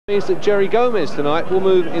Means that Gerry Gomez tonight will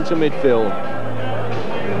move into midfield.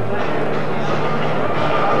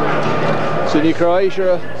 Sydney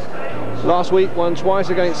Croatia last week won twice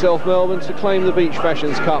against South Melbourne to claim the Beach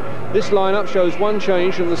Fashions Cup. This lineup shows one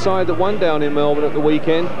change from the side that won down in Melbourne at the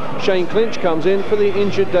weekend. Shane Clinch comes in for the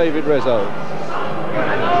injured David Rezo.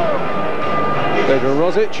 Vedran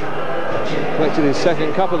Rozic collected his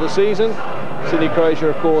second cup of the season. Sydney Croatia,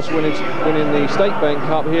 of course, winning the State Bank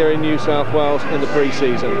Cup here in New South Wales in the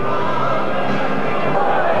pre-season. The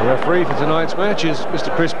referee for tonight's match is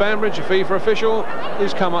Mr. Chris Bambridge, a FIFA official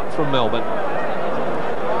who's come up from Melbourne.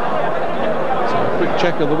 So a quick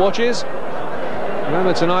check of the watches.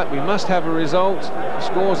 Remember, tonight we must have a result. The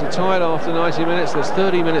scores are tied after 90 minutes. There's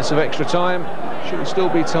 30 minutes of extra time. Should still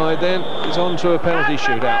be tied then. It's on to a penalty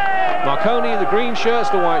shootout. Marconi, the green shirts,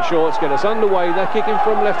 the white shorts, get us underway. They're kicking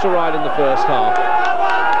from left to right in the first half.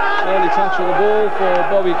 Early touch of the ball for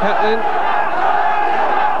Bobby Catlin.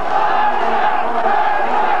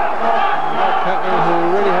 Catlin,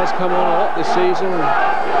 who really has come on a lot this season,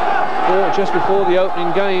 fought just before the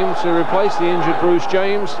opening game to replace the injured Bruce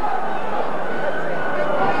James.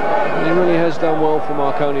 And he really has done well for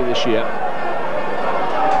Marconi this year.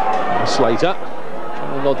 And Slater.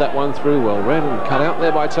 Nod that one through, well read and cut out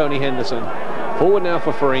there by Tony Henderson. Forward now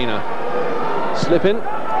for Farina. Slipping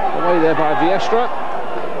away there by Vliestra.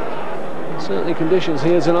 Certainly conditions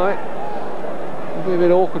here tonight will be a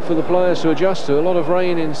bit awkward for the players to adjust to. A lot of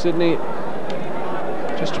rain in Sydney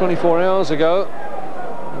just 24 hours ago.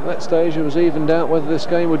 At that stage it was evened out whether this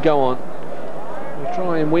game would go on. We'll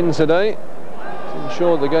try and win today to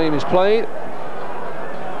ensure the game is played.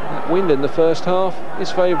 That wind in the first half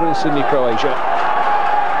is favouring Sydney Croatia.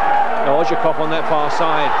 Odzakov on that far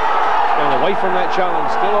side, going away from that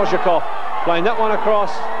challenge. Still Odzakov playing that one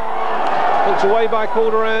across, hooked away by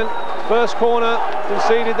Calderan. First corner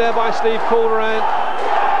conceded there by Steve Calderan,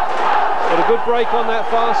 but a good break on that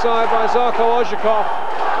far side by Zarko Odzakov.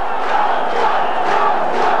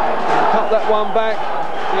 Cut that one back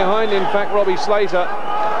behind, in fact, Robbie Slater,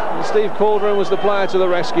 and Steve Calderan was the player to the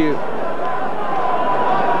rescue.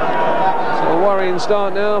 So a worrying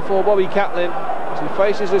start now for Bobby Catlin. He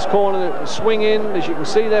faces this corner, swing in, as you can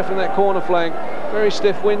see there from that corner flank. Very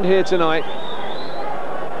stiff wind here tonight.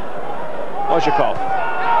 Odzakov.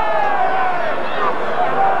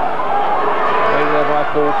 Made there by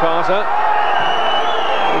Paul Carter.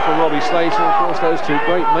 From Robbie Slater, of course, those two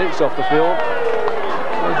great mates off the field.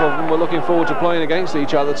 Both of them were looking forward to playing against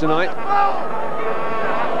each other tonight.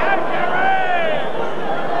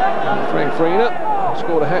 Frank Farina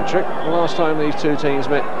scored a hat-trick the last time these two teams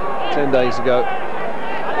met 10 days ago.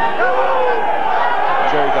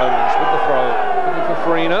 Gerry Gomez with the throw, looking for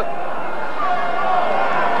Farina.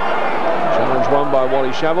 Challenge won by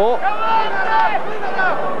Wally Savor.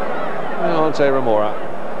 And Ante Rumora.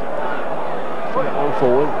 One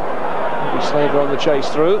forward. Slater on the chase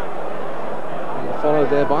through. And followed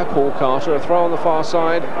there by Paul Carter. A throw on the far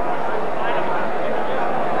side.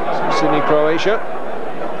 So Sydney Croatia.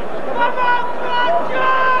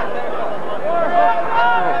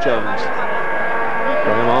 Jennings.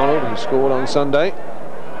 Arnold, who scored on Sunday.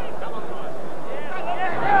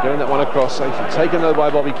 Getting that one across, safely taken though by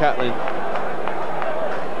Bobby Catlin.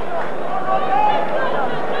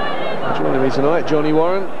 Joining me tonight, Johnny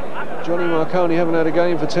Warren. Johnny, Marconi haven't had a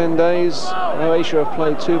game for 10 days. Croatia have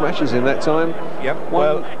played 2 matches in that time. Yep.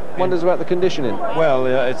 Wonders about the conditioning. Well,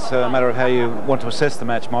 it's a matter of how you want to assess the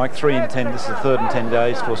match, Mike. 3 in 10. This is the 3rd in 10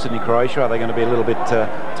 days for Sydney Croatia. Are they going to be a little bit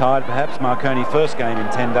tired, perhaps? Marconi first game in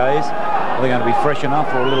 10 days. Are they going to be fresh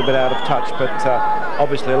enough or a little bit out of touch? But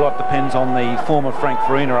obviously a lot depends on the form of Frank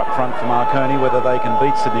Farina up front for Marconi, whether they can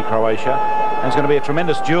beat Sydney Croatia. And it's going to be a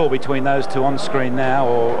tremendous duel between those two on screen now,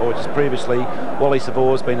 or just previously. Wally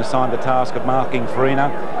Savor has been assigned the task of marking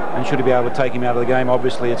Farina, and should he be able to take him out of the game,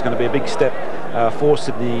 obviously it's going to be a big step for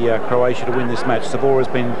Sydney Croatia to win this match. Savor has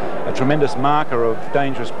been a tremendous marker of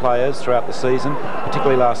dangerous players throughout the season,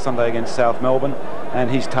 particularly last Sunday against South Melbourne, and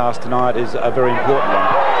his task tonight is a very important one.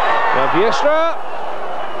 Vliestra,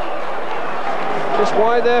 just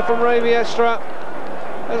wide there from Ray Vliestra.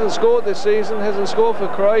 Hasn't scored this season, hasn't scored for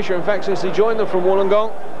Croatia, in fact, since he joined them from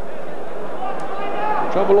Wollongong.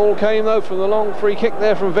 Trouble all came, though, from the long free kick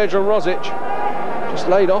there from Vedran Rozic. Just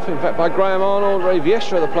laid off, in fact, by Graham Arnold. Ray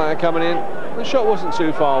Vliestra, the player, coming in. The shot wasn't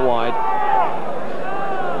too far wide.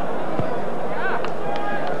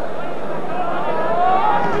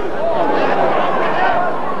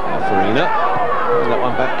 Farina. That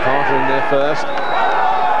one back, Carter in there first.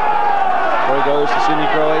 Throw goes to Sydney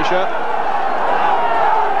Croatia.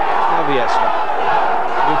 Vliestra.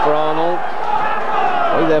 Looking for Arnold.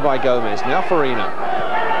 Way there by Gomez. Now Farina.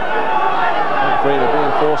 Farina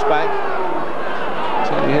being forced back.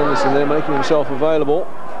 Tony Henderson there making himself available.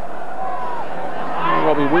 And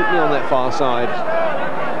Robbie Wheatley on that far side.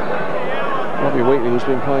 Robbie Wheatley, who's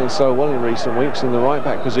been playing so well in recent weeks in the right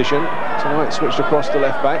back position, tonight switched across to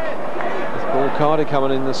left back with Paul Carter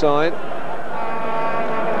coming in the side.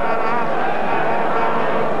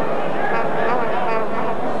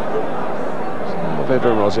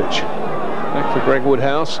 Vedran Rozic back for Greg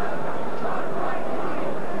Woodhouse.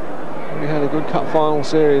 We had a good cup final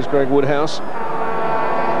series, Greg Woodhouse.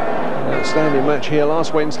 An outstanding match here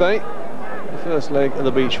last Wednesday, the first leg of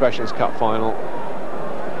the Beach Fashions Cup final.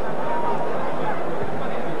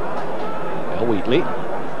 Now Wheatley,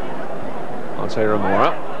 Ante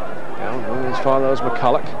Rumora, down on his far, that was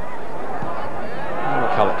McCulloch. And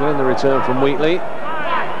McCulloch getting the return from Wheatley.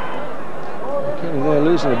 Kenny there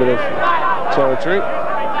losing a bit of territory.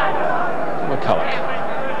 McCulloch.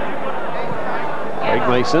 Craig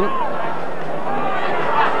Mason.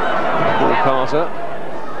 Paul Carter.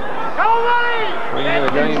 Bringing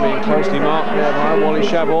the game being closely marked there by Wally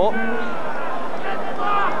Savor.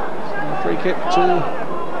 Free kick to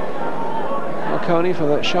Marconi for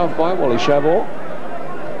that shove by Wally Savor.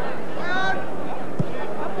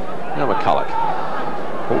 Now McCulloch.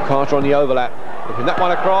 Paul Carter on the overlap. Looking that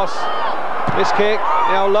one across. Miss kick.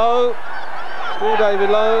 Now Lowe. Still David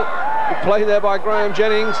Lowe. Good play there by Graham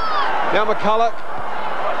Jennings. Now McCulloch.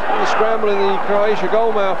 The scramble in the Croatia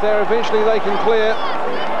goalmouth there. Eventually they can clear.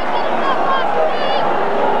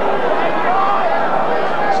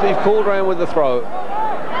 Steve Calderan with the throw.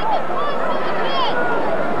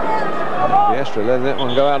 Vliestra letting that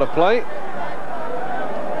one go out of play.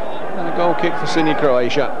 And a goal kick for Sydney,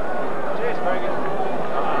 Croatia.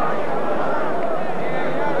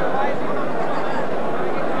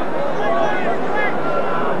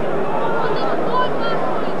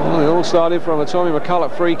 Well, it all started from a Tommy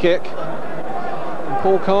McCulloch free kick. And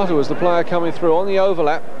Paul Carter was the player coming through on the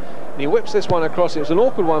overlap. And he whips this one across. It was an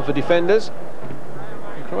awkward one for defenders.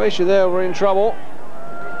 Croatia there were in trouble.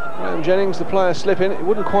 Graham Jennings, the player, slipping. It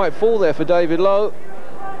wouldn't quite fall there for David Lowe.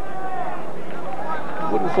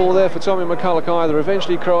 It wouldn't fall there for Tommy McCulloch either.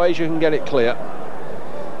 Eventually Croatia can get it clear. Now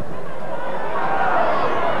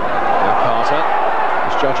Carter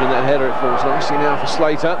is judging that header. It falls nicely now for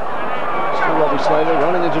Slater. Still Robbie Slater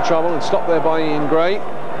running into trouble and stopped there by Ian Gray.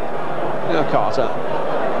 Now Carter.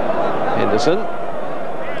 Henderson.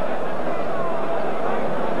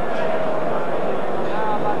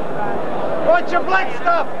 Watch your black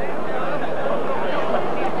stuff!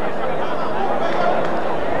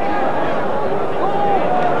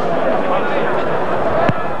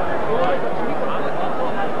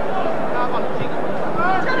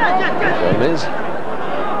 Gomez.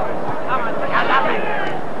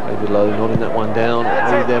 David Lowe nodding that one down.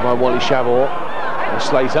 Lead there by Wally Savor. And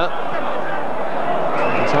Slater.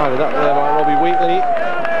 And tied it up there by Robbie Wheatley.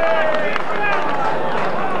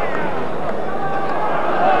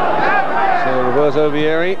 Roberto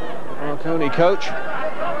Gerry, Marconi coach.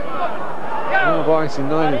 No bites in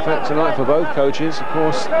 9 in fact tonight for both coaches. Of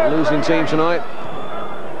course, the losing team tonight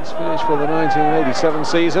is finished for the 1987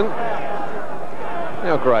 season.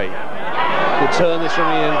 Now Gray. Good turn this from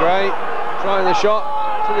Ian Gray. Trying the shot,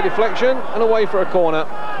 took a deflection and away for a corner.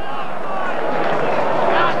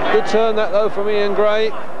 Good turn that though from Ian Gray.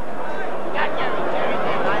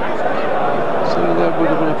 So that would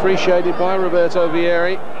have been appreciated by Roberto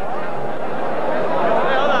Gerry.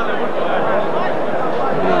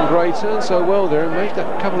 Gray turned so well there and made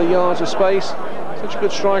that couple of yards of space. Such a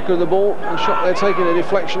good striker of the ball. The shot there taking a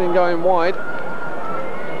deflection and going wide.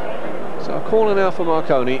 So a corner now for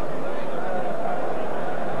Marconi.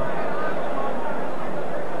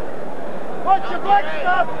 Watch your black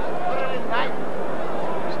stuff!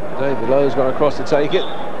 So David Lowe's gone across to take it.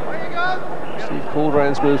 Steve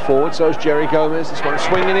Calderan's moved forward. So is Gerry Gomez. This one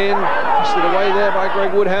swinging in. Twisted away there by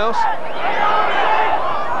Greg Woodhouse.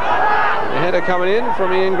 Header coming in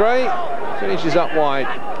from Ian Gray, finishes up wide.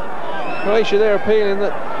 Croatia there appealing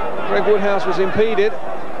that Greg Woodhouse was impeded.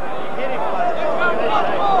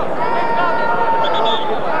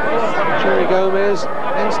 Gerry Gomez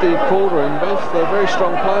and Steve Calderan, both very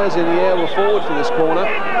strong players in the air, were forward for this corner.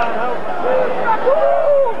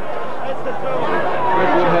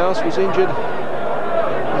 Greg Woodhouse was injured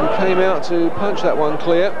and he came out to punch that one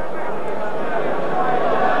clear.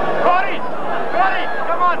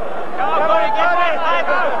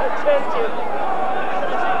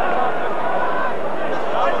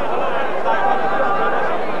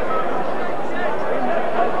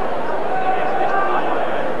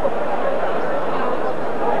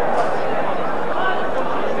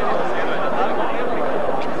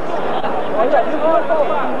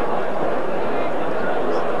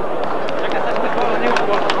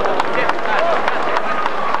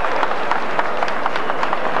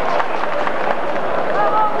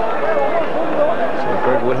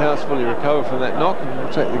 recover from that knock and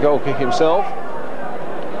will take the goal kick himself.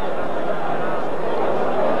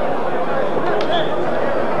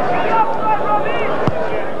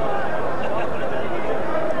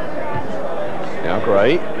 Now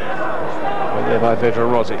Gray. Right there by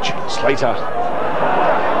Vedran Rozic. Slater.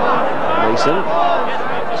 Mason.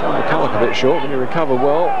 So McCulloch a bit short, but he recovered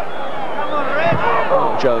well.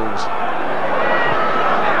 Jones.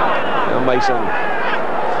 Now Mason.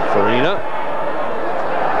 Farina.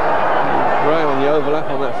 Gray on the overlap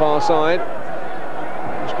on that far side.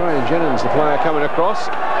 It's Gray and Jennings, the player coming across.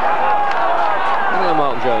 And now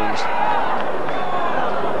Mark Jones.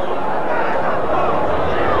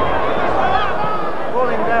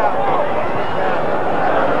 Falling down.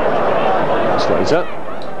 Slater.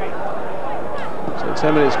 So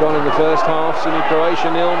 10 minutes gone in the first half. Sydney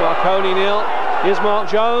Croatia 0, Marconi 0. Here's Mark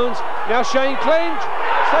Jones. Now Shane Clinch.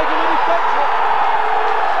 It's taken a deflection.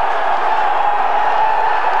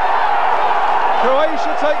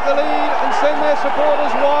 Croatia take the lead and send their supporters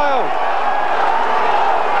wild.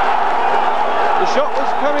 The shot was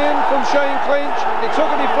coming in from Shane Clinch. It took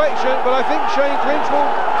a deflection, but I think Shane Clinch will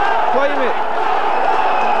claim it.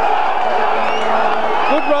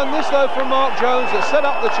 Good run this though from Mark Jones that set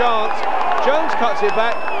up the chance. Jones cuts it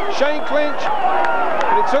back. Shane Clinch,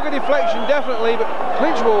 but it took a deflection definitely, but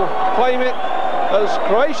Clinch will claim it as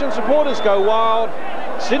Croatian supporters go wild.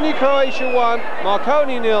 Sydney Croatia 1,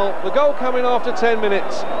 Marconi 0, the goal coming after 10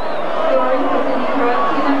 minutes.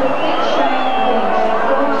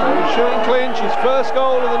 Shane Clinch, his first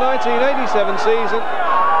goal of the 1987 season.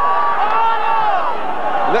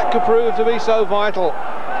 And that could prove to be so vital.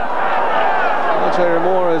 Ante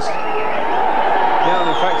Rumora's down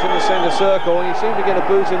in fact in the centre circle, and he seemed to get a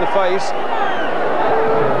boot in the face.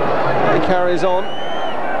 He carries on.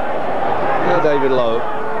 Now David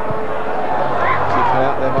Lowe.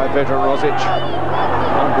 Out there by Vedran Rozic.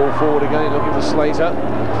 One ball forward again, looking for Slater.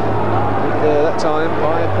 There that time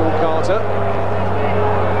by Paul Carter.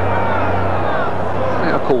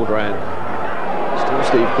 Now Calderan. Still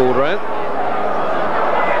Steve Calderan.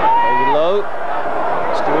 David Lowe.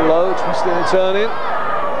 Still Lowe, twisting and turning.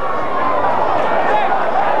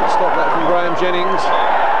 Stop that from Graham Jennings.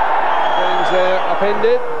 Jennings there,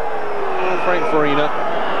 upended. And Frank Farina.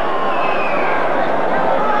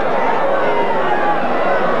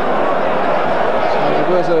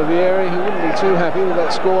 Roberto Vieri, he wouldn't be too happy with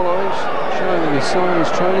that scoreline, showing that his side is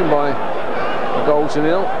trailing by a goal to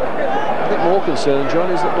 0. A bit more concerned,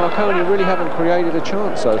 John, is that Marconi really haven't created a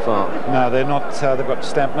chance so far. No, they're not. They've got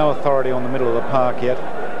stamped no authority on the middle of the park yet.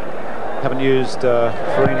 Haven't used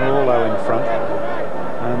Farina or Lowe in front,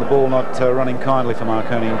 and the ball not running kindly for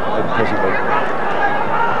Marconi presently.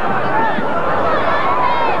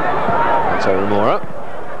 So Rumora,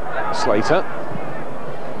 Slater.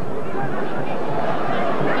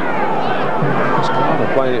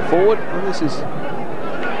 Playing it forward, and this is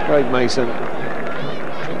Craig Mason.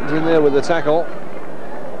 He's in there with the tackle. So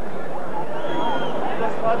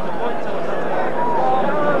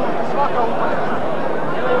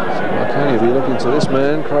Marconi will be looking to this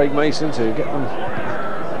man, Craig Mason, to get them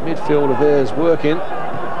midfield of theirs working.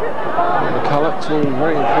 McCulloch, two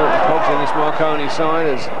very important cogs on this Marconi side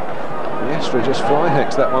as Vliestra just fly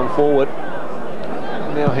hacks that one forward.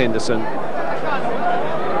 And now Henderson.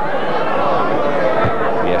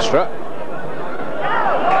 Vliestra.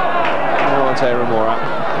 Ante Rumora.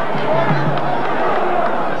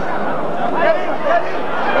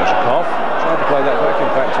 Odzakov tried to play that back in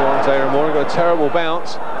fact to Ante Rumora, got a terrible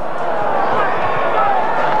bounce. It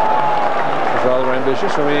was rather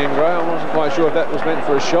ambitious from Ian Gray. I wasn't quite sure if that was meant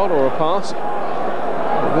for a shot or a pass.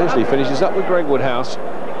 Eventually finishes up with Greg Woodhouse.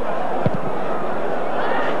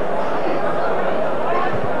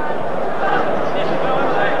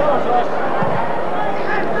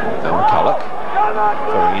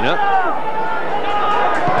 Farina.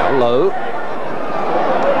 Now Lowe.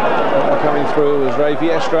 Coming through was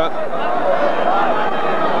Vliestra.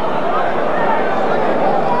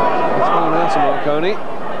 It's gone out to Marconi.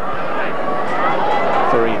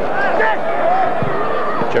 Farina.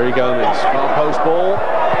 Gerry Gomez. Far post ball.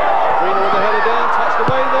 Farina with the header down, touched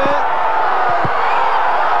away there.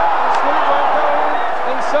 And still it won't go in.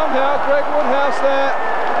 And somehow Greg Woodhouse there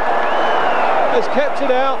has kept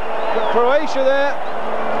it out. But Croatia there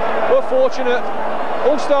were fortunate.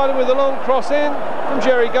 All started with a long cross in from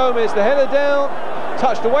Gerry Gomez. The header down,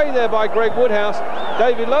 touched away there by Greg Woodhouse.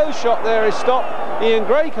 David Lowe's shot there is stopped. Ian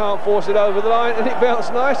Gray can't force it over the line, and it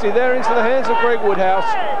bounced nicely there into the hands of Greg Woodhouse.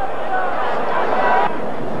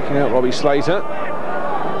 Looking out Robbie Slater.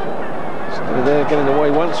 Slater there getting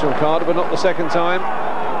away once from Carter, but not the second time.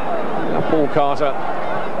 Now Paul Carter.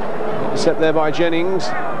 Intercept there by Jennings.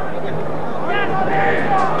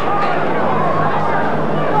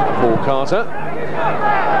 Paul Carter.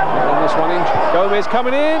 And this one, Gomez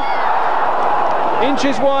coming in.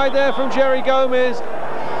 Inches wide there from Gerry Gomez.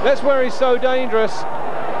 That's where he's so dangerous.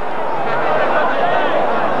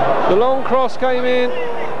 The long cross came in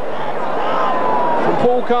from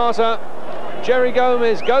Paul Carter. Gerry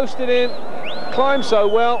Gomez ghosted in, climbed so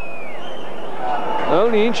well,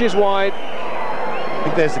 only inches wide. I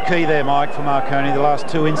think there's the key there, Mike, for Marconi. The last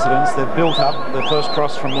two incidents, they've built up. The first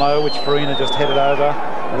cross from Lowe, which Farina just headed over,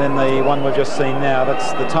 and then the one we've just seen now.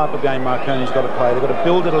 That's the type of game Marconi's got to play. They've got to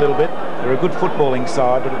build it a little bit. They're a good footballing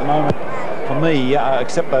side, but at the moment, for me,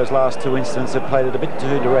 except those last two incidents, they've played it a bit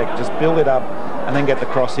too direct. Just build it up and then get the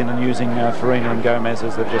cross in, and using Farina and Gomez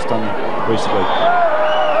as they've just done recently.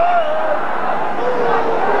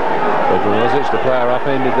 Rozic, the player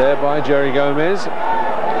upended there by Gerry Gomez,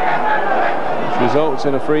 which results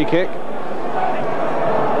in a free kick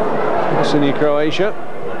for Sydney, Croatia.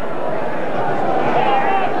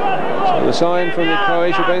 So the sign from the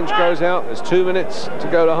Croatia bench goes out. There's 2 minutes to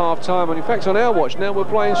go to half time, and in fact on our watch now we're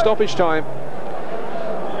playing stoppage time.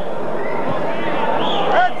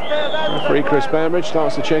 Referee Chris Bambridge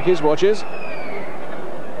starts to check his watches.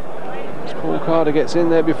 Paul Carter gets in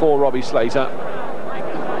there before Robbie Slater.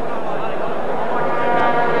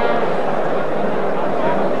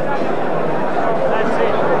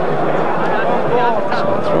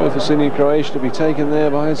 Throw for Sydney, Croatia to be taken there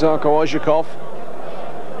by Zarko Odzakov.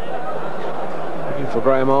 Looking for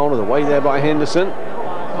Graham Arnold, away there by Henderson.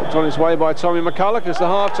 Helped on his way by Tommy McCulloch as the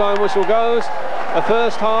half-time whistle goes. A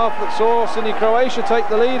first half that saw Sydney, Croatia take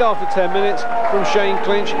the lead after 10 minutes from Shane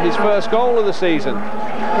Clinch, his first goal of the season.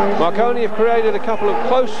 Marconi have created a couple of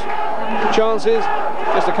close chances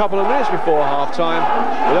just a couple of minutes before half-time,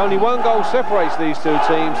 but only one goal separates these two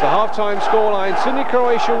teams. The half-time scoreline, Sydney,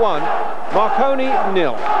 Croatia 1, Marconi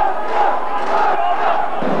 0.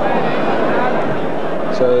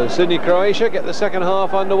 So Sydney, Croatia get the second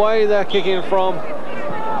half underway. They're kicking from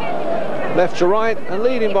left to right and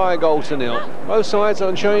leading by a goal to 0. Both sides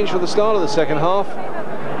unchanged for the start of the second half,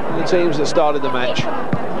 and the teams that started the match.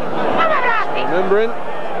 Remembering,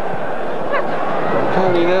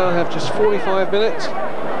 Marconi now have just 45 minutes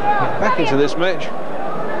back into this match.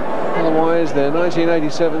 Otherwise, their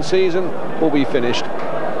 1987 season will be finished.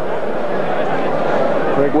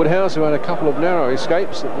 Greg Woodhouse, who had a couple of narrow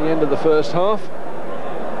escapes at the end of the first half.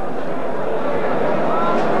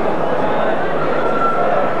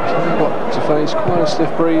 To face quite a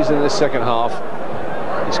stiff breeze in this second half.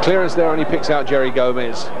 His clearance there, and he picks out Gerry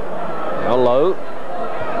Gomez. Now Lowe.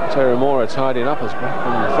 Rumora tidying up as back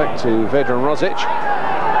in effect to Vedran Rozic.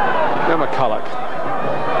 Now McCulloch.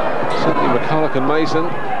 Certainly McCulloch and Mason,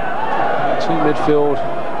 two midfield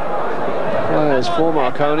players for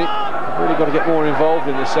Marconi. Really got to get more involved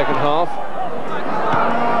in the second half.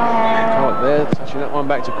 McCulloch there, touching that one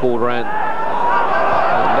back to Calderan.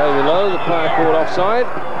 And David Lowe, the player called offside.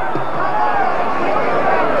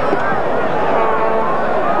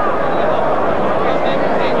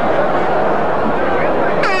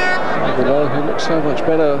 Lowe, who looks so much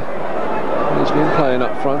better than he's been playing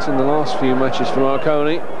up front in the last few matches for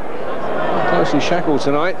Marconi. Closely shackled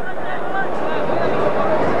tonight.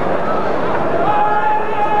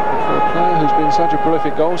 For a player who's been such a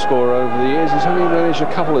prolific goal scorer over the years, he's only managed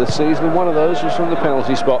a couple this season, and one of those was from the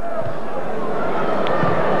penalty spot.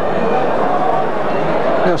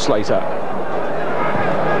 Now Slater.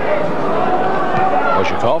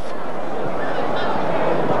 Odzakov.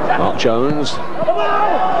 Mark Jones.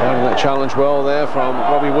 Carrying that challenge well there from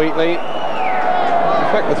Robbie Wheatley. In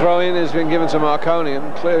fact, the throw-in has been given to Marconi,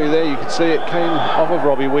 and clearly there you can see it came off of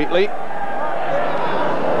Robbie Wheatley.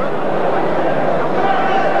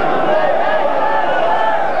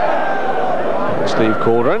 Steve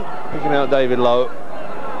Calderan picking out David Lowe.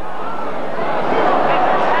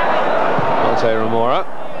 Ante Rumora.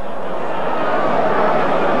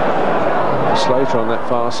 Slater on that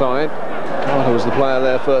far side. Carter was the player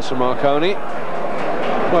there first for Marconi.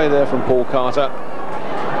 Play there from Paul Carter.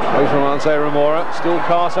 Away from Ante Rumora. Still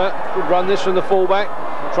Carter. Good run this from the fullback.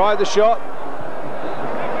 Tried the shot,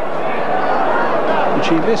 which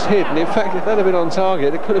he mishit. And in fact, if that had been on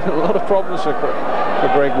target, it could have been a lot of problems for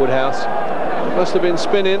Greg Woodhouse. It must have been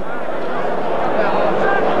spinning.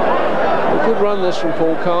 A good run this from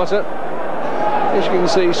Paul Carter. As you can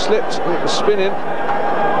see, he slipped and it was spinning.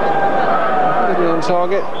 Could have been on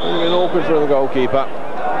target. It would have been awkward for the goalkeeper.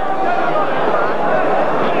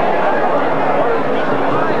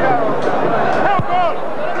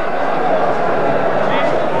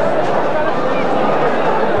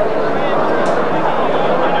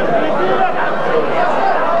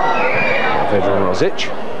 Rozic.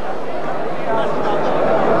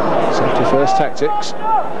 71st tactics.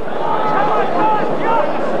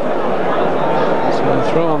 So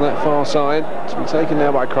throw on that far side to be taken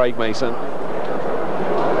now by Craig Mason.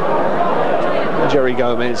 Gerry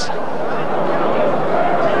Gomez.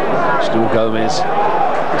 Still Gomez.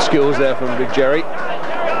 Good skills there from Big Gerry.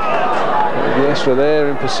 Vliestra there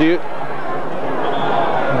in pursuit.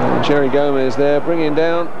 And Gerry Gomez there bringing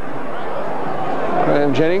down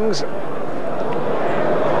Jennings.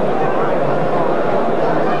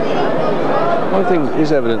 One thing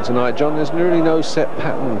is evident tonight, John, there's really no set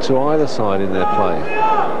pattern to either side in their play.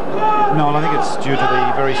 No, I think it's due to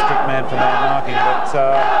the very strict man-for-man marking, but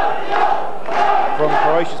from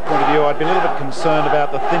Croatia's point of view, I'd be a little bit concerned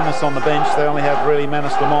about the thinness on the bench. They only have really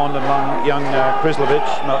Manis Lamond and young Krislovic.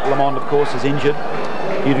 Lamond, of course, is injured.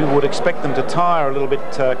 You would expect them to tire a little bit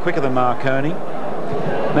quicker than Marconi.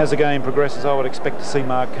 And as the game progresses, I would expect to see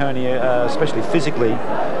Marconi, especially physically,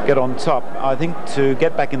 get on top. I think to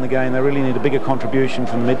get back in the game, they really need a bigger contribution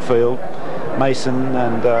from midfield. Mason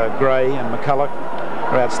and Gray and McCulloch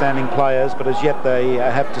are outstanding players, but as yet they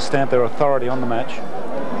have to stamp their authority on the match.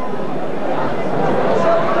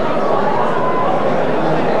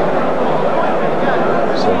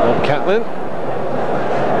 So Bob Catlin.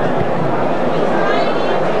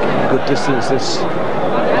 Good distance this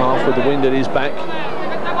half with the wind at his back.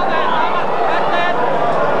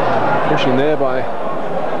 Pushing there by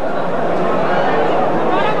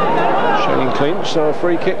Clinch, so a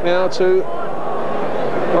free kick now to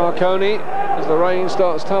Marconi as the rain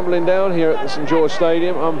starts tumbling down here at the St George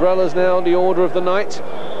Stadium. Umbrellas now the order of the night. So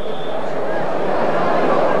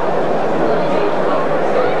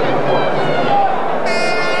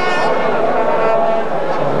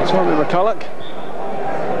Tommy McCulloch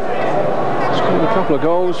scored a couple of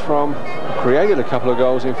goals from, created a couple of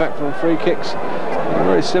goals in fact from free kicks. A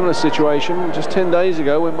very similar situation just 10 days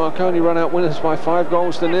ago when Marconi run out winners by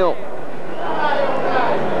 5-0.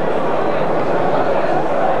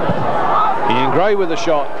 Ian Gray with the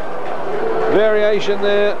shot. Variation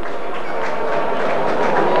there.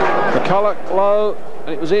 McCulloch, Lowe,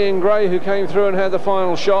 and it was Ian Gray who came through and had the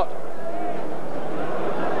final shot.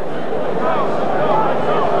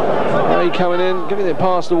 Gray coming in, giving it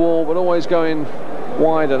past the wall, but always going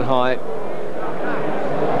wide and high.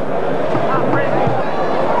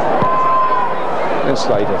 And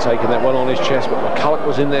Slater taking that one on his chest, but McCulloch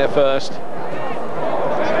was in there first.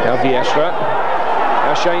 Now Vliestra.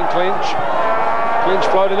 Now Shane Clinch. Clinch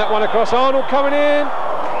floating that one across. Arnold coming in.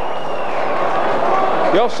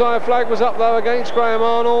 The offside flag was up though against Graham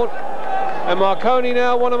Arnold. And Marconi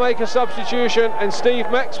now want to make a substitution, and Steve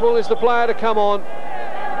Maxwell is the player to come on.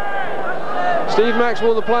 Steve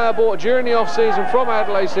Maxwell, the player bought during the off-season from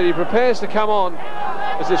Adelaide City, prepares to come on.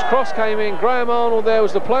 As this cross came in, Graham Arnold there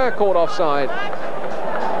was the player caught offside.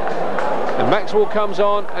 And Maxwell comes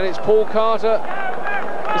on, and it's Paul Carter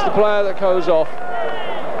is the player that goes off.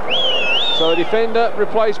 So a defender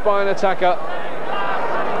replaced by an attacker.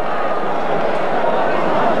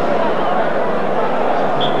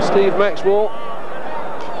 Steve Maxwell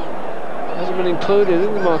hasn't been included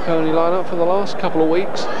in the Marconi lineup for the last couple of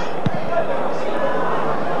weeks.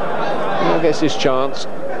 Now gets his chance.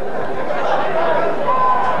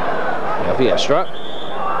 Now Vliestra.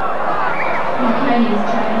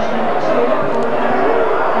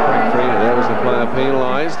 There was the player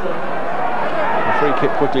penalised. The free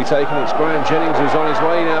kick quickly taken. It's Graham Jennings who's on his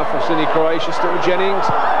way now for Sydney, Croatia. Still Jennings.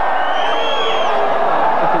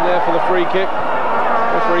 Looking there for the free kick.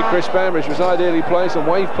 Referee Chris Bambridge was ideally placed and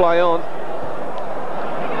wave play on.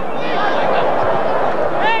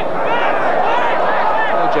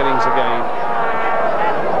 Jennings again.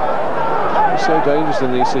 He's so dangerous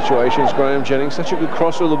in these situations, Graham Jennings. Such a good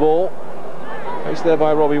crosser of the ball. Faced there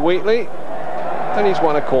by Robbie Wheatley. And he's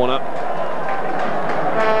won a corner.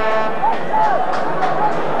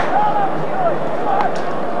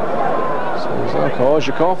 So Zarko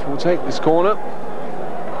Odzakov will take this corner.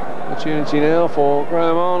 Opportunity now for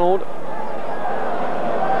Graham Arnold.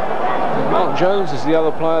 And Mark Jones is the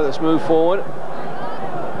other player that's moved forward.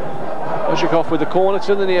 Odzakov with the corner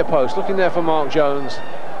to the near post, looking there for Mark Jones.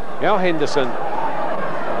 Now Henderson.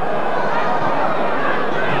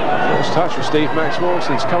 First touch with Steve Maxwell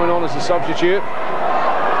since coming on as a substitute.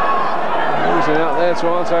 Losing out there to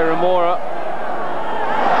Ante Rumora.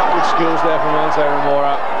 Good skills there from Ante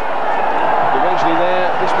Rumora. Eventually there,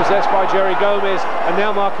 dispossessed by Gerry Gomez, and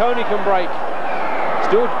now Marconi can break.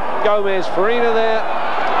 Still Gomez, Farina there,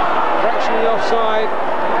 fractionally offside.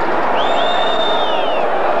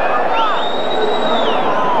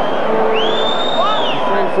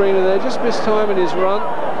 Farina there, just missed time in his run.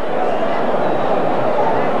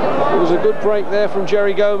 It was a good break there from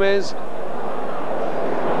Gerry Gomez.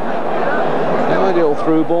 Ideal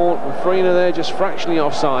through ball, and Farina there just fractionally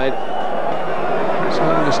offside. So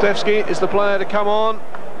Stefsky is the player to come on.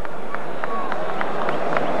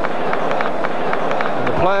 And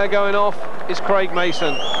the player going off is Craig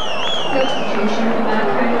Mason.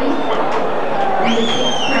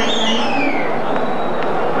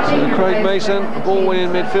 So Craig Mason, a ball-winning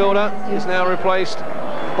midfielder, is now replaced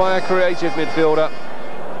by a creative midfielder.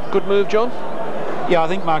 Good move, John? Yeah, I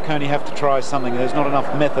think Marconi have to try something. There's not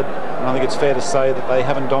enough method, and I think it's fair to say that they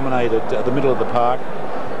haven't dominated the middle of the park.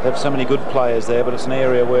 They have so many good players there, but it's an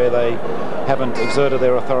area where they haven't exerted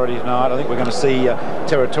their authority tonight. I think we're going to see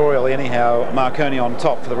territorially anyhow Marconi on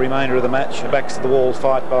top for the remainder of the match. A backs to the wall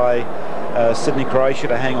fight by Sydney Croatia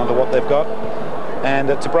to hang on to what they've got. And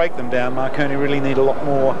to break them down, Marconi really need a lot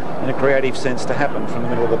more in a creative sense to happen from the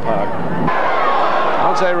middle of the park.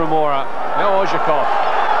 Ante Rumora, now Odzakov.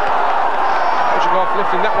 Odzakov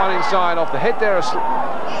lifting that one inside off the head there of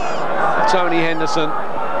Tony Henderson.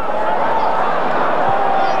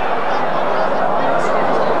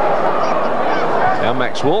 Now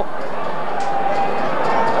Maxwell.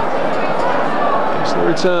 It's the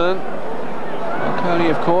return. Marconi,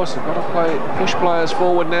 of course, have got to push players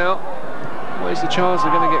forward now. Where's the chance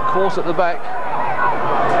they're going to get caught at the back?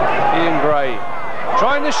 Ian Gray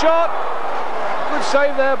trying the shot. Good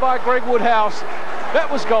save there by Greg Woodhouse. That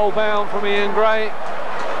was goal bound from Ian Gray,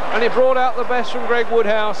 and it brought out the best from Greg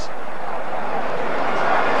Woodhouse.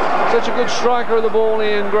 Such a good striker of the ball,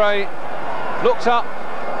 Ian Gray. Looked up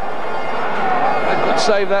and could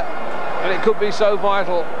save that, and it could be so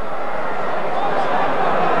vital.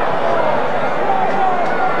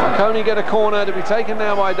 Marconi get a corner to be taken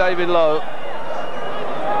now by David Lowe.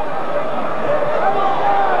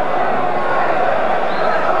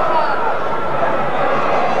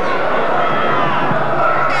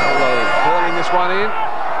 One in.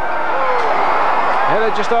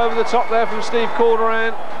 Header just over the top there from Steve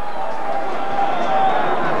Calderan.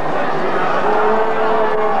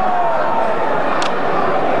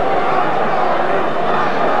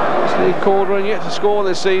 Steve Calderan yet to score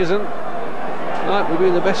this season. Tonight would be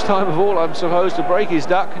the best time of all, I'm supposed, to break his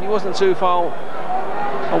duck, and he wasn't too far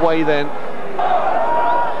away then.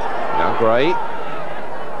 Now Gray.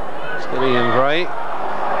 Still Ian Gray.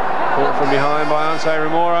 Caught from behind by Ante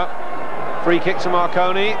Rumora. Free kick to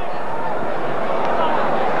Marconi.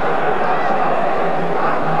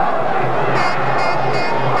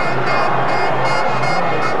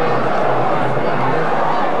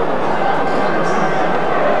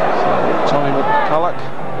 Tommy McCulloch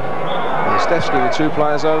and Stefsky, the two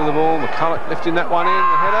players over the ball. McCulloch lifting that one in,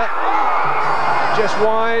 the header. Just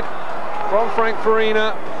wide from Frank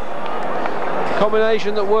Farina.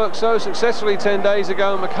 Combination that worked so successfully 10 days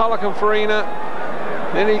ago. McCulloch and Farina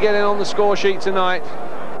nearly getting on the score sheet tonight.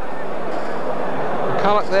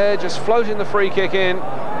 McCulloch there just floating the free kick in.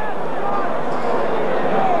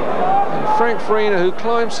 And Frank Farina, who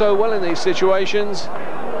climbs so well in these situations,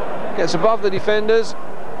 gets above the defenders.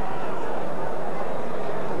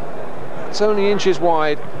 It's only inches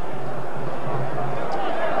wide.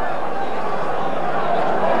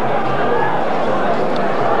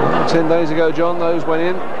 And 10 days ago, John, those went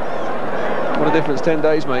in. What a difference 10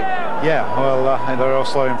 days make. Yeah, well, they're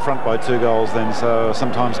also in front by 2 goals then, so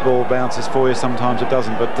sometimes ball bounces for you, sometimes it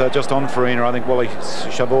doesn't. But just on Farina, I think Wally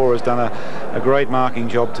Savor has done a great marking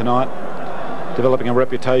job tonight, developing a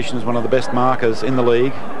reputation as one of the best markers in the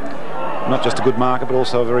league. Not just a good marker, but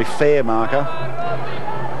also a very fair marker.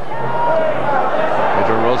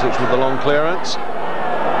 Vedran Rozic with the long clearance.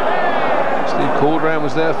 Steve Calderan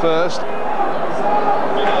was there first.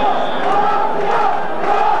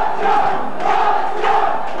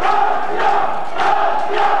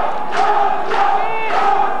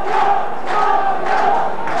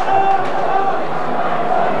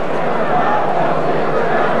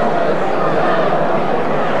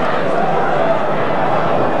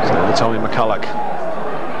 Tommy McCulloch.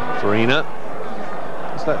 Farina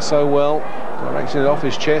does that so well, directing it off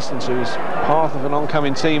his chest into his path of an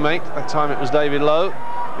oncoming teammate. That time it was David Lowe.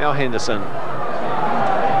 Now Henderson.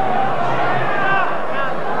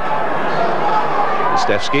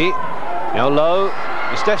 Stefsky. Now Lowe.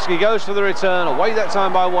 Stefsky goes for the return. Away that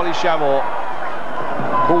time by Wally Savor.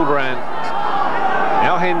 Calderan.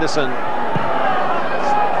 Now Henderson.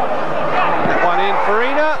 That one in.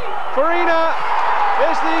 Farina. Farina.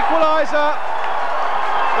 There's the equaliser.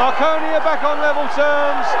 Marconi are back on level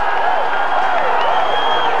terms.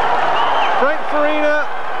 Frank Farina,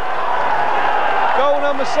 goal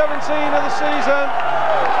number 17 of the season,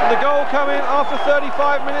 and the goal coming after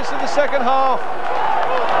 35 minutes of the second half.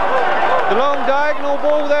 The long diagonal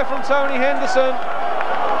ball there from Tony Henderson.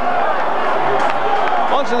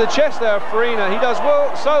 Onto the chest there of Farina. He does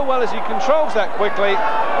so well as he controls that quickly.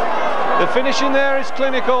 The finishing there is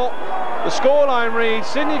clinical. The scoreline reads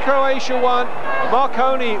Sydney, Croatia 1,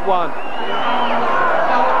 Marconi 1.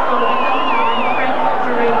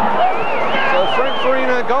 So Frank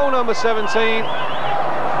Farina, goal number 17.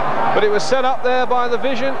 But it was set up there by the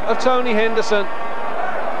vision of Tony Henderson.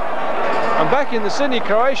 And back in the Sydney,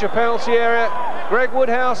 Croatia penalty area, Greg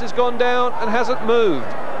Woodhouse has gone down and hasn't moved.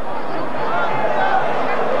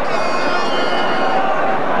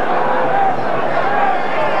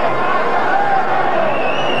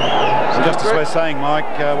 Just as we're saying, Mike,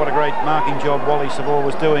 what a great marking job Wally Savor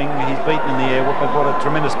was doing. He's beaten in the air, but what a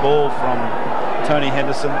tremendous ball from Tony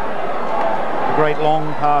Henderson. A great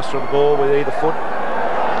long pass through the ball with either foot,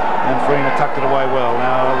 and Farina tucked it away well.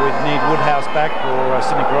 Now we need Woodhouse back, or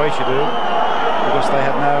Sydney Croatia do, because they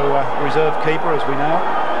have no reserve keeper, as we know.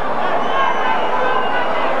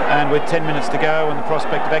 And with 10 minutes to go and the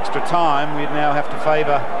prospect of extra time, we'd now have to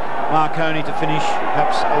favour Marconi to finish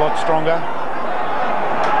perhaps a lot stronger.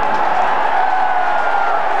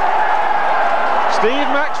 Steve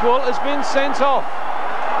Maxwell has been sent off.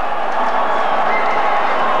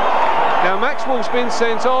 Now Maxwell's been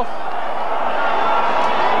sent off.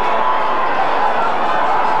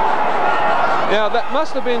 Now that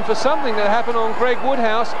must have been for something that happened on Greg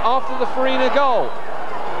Woodhouse after the Farina goal.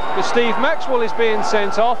 Because Steve Maxwell is being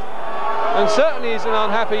sent off, and certainly he's an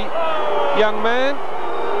unhappy young man.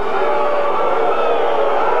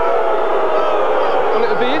 Well, it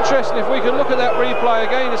would be interesting if we could look at that replay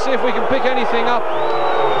again to see if we can pick anything up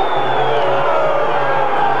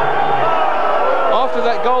after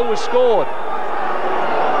that goal was scored.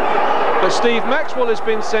 But Steve Maxwell has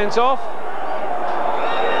been sent off.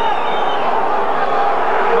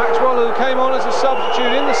 Maxwell, who came on as a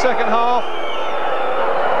substitute in the second half,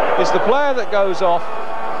 is the player that goes off.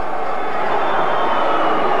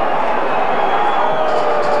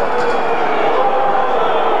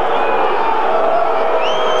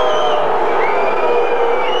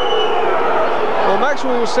 Well,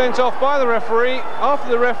 Maxwell was sent off by the referee after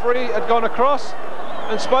the referee had gone across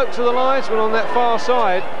and spoke to the linesman on that far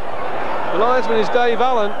side. The linesman is Dave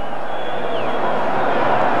Allen.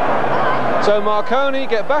 So Marconi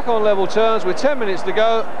get back on level terms with 10 minutes to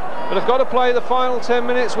go, but have got to play the final 10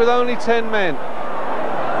 minutes with only 10 men.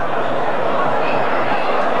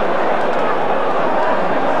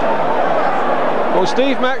 Well,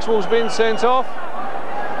 Steve Maxwell's been sent off.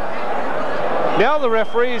 Now the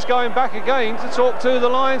referee is going back again to talk to the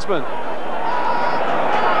linesman.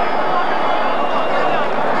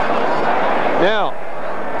 Now,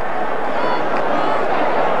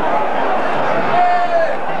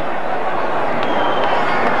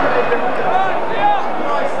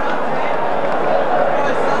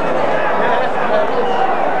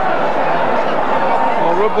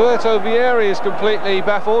 Roberto Vieri is completely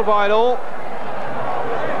baffled by it all.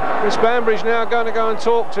 Chris Bambridge now going to go and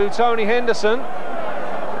talk to Tony Henderson,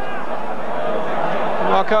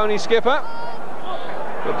 Marconi skipper.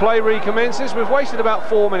 The play recommences. We've wasted about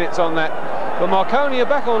 4 minutes on that, but Marconi are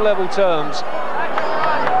back on level terms.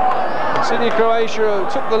 Sydney, Croatia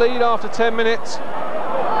took the lead after 10 minutes.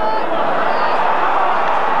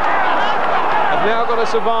 Have now got to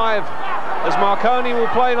survive, as Marconi will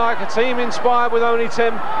play like a team inspired with only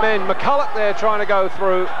 10 men. McCulloch there trying to go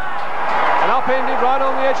through, and upended right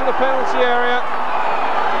on the edge of the penalty area.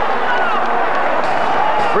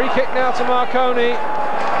 Free kick now to Marconi.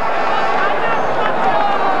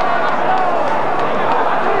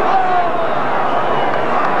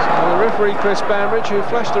 So the referee Chris Bambridge, who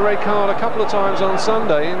flashed a red card a couple of times on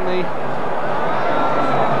Sunday in the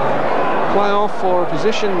playoff for a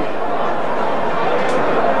position in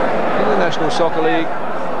the National Soccer League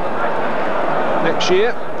next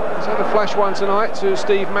year, he's had a flash one tonight to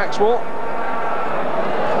Steve Maxwell.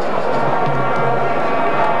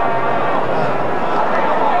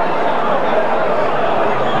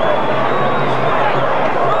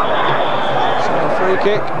 So a free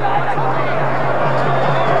kick.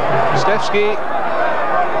 Stefsky,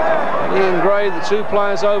 Ian Gray, the two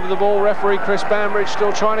players over the ball. Referee Chris Bambridge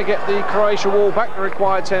still trying to get the Croatia wall back the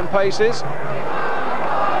required 10 paces.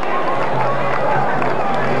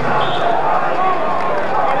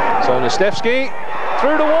 So Stefsky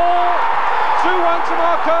through the wall, 2-1 to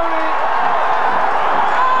Marconi.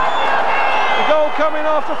 The goal coming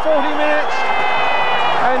after 40 minutes,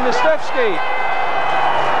 and Stefsky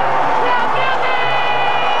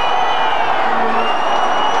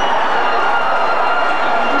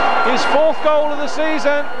his 4th goal of the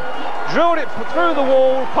season, drilled it through the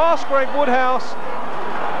wall past Greg Woodhouse,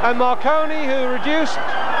 and Marconi, who reduced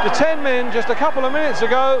to 10 men just a couple of minutes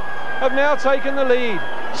ago, have now taken the lead.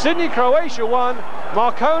 Sydney, Croatia 1,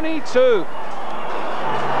 Marconi 2.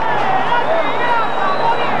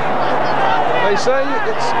 They say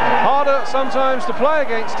it's harder sometimes to play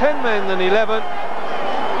against 10 men than 11.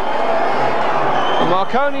 And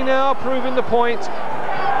Marconi now proving the point.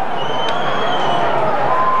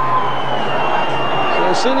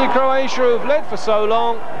 So Sydney, Croatia, who've led for so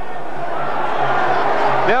long,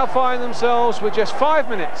 now find themselves with just 5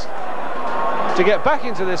 minutes to get back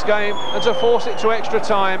into this game and to force it to extra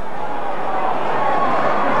time.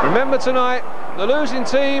 Remember tonight, the losing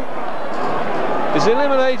team is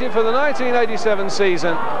eliminated for the 1987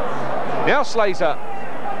 season. Now Slater.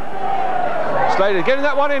 Slater getting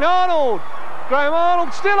that one in. Arnold! Graham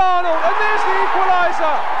Arnold, still Arnold, and there's the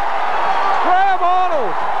equaliser! Graham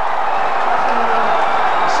Arnold!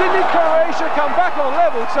 Sydney, Croatia come back on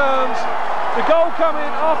level terms. The goal coming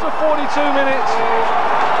after 42 minutes.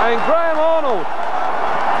 And Graham Arnold,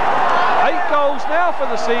 8 goals now for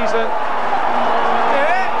the season.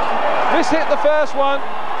 This hit the first one,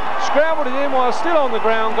 scrambled it in while still on the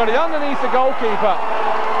ground, got it underneath the goalkeeper.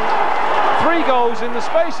 3 goals in the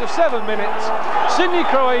space of 7 minutes. Sydney,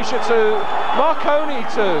 Croatia 2, Marconi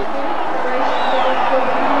 2.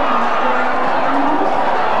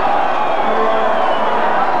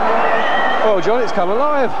 Well, John, it's come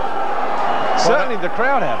alive. Certainly the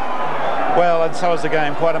crowd have. Well, and so is the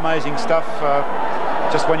game. Quite amazing stuff.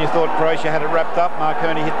 Just when you thought Croatia had it wrapped up,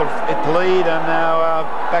 Marconi hit the lead, and now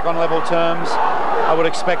back on level terms. I would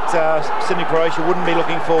expect Sydney, Croatia wouldn't be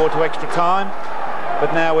looking forward to extra time,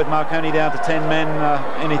 but now with Marconi down to 10 men,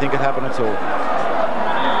 anything could happen at all.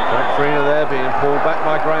 Farina there being pulled back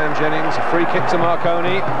by Graham Jennings. A free kick to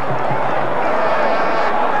Marconi.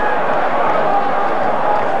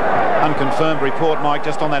 Unconfirmed report, Mike,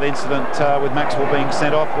 just on that incident with Maxwell being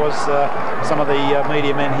sent off was some of the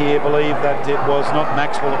media men here believe that it was not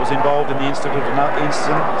Maxwell that was involved in the incident. It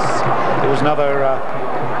was another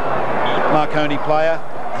Marconi player,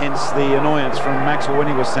 hence the annoyance from Maxwell when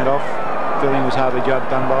he was sent off, feeling was hardly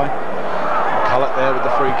done by. McCulloch there with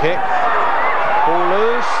the free kick. Ball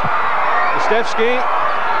loose. Stevsky,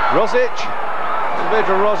 Rozic.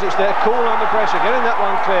 Vedran Rozic there, cool under pressure, getting that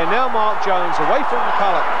one clear. Now Mark Jones away from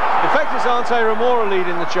McCulloch. In fact, it's Ante Rumora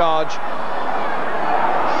leading the charge.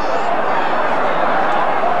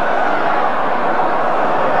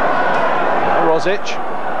 Rozic.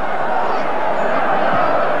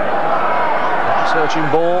 Searching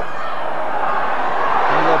ball.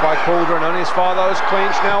 And there by Calderan on his far, those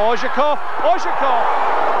Clinch. Now Odzakov. Odzakov!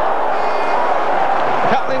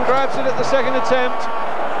 Catlin grabs it at the second attempt.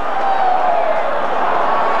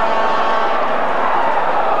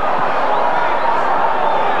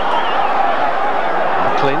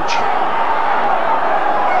 Clinch.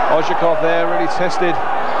 Odzakov there, really tested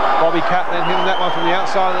Robbie Catlin, hitting that one from the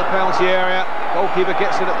outside of the penalty area. Goalkeeper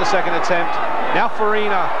gets it at the second attempt. Now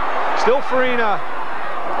Farina, still Farina.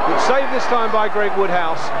 Good save this time by Greg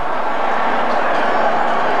Woodhouse.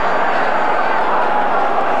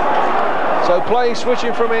 So play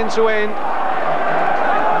switching from end to end.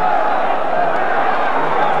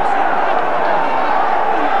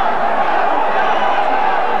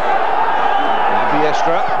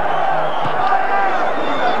 Vliestra.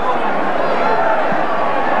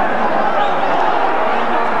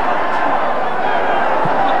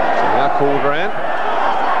 So now Calderan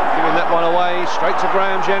giving that one away straight to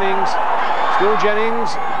Graham Jennings. Still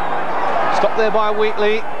Jennings. Stopped there by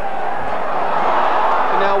Wheatley.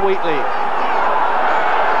 And now Wheatley.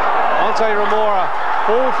 Ante Rumora.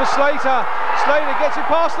 Ball for Slater. Slater gets it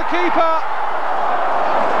past the keeper.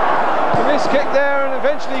 A missed kick there and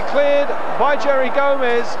eventually cleared by Gerry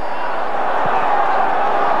Gomez.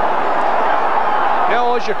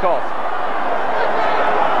 Now Odzakov.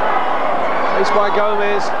 Chased by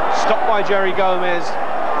Gomez, stopped by Gerry Gomez.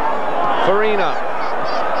 Farina.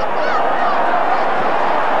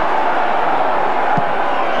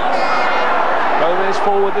 Gomez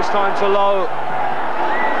forward this time to Lowe.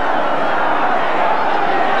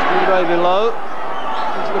 Baby Lowe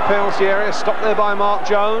into the penalty area, stopped there by Mark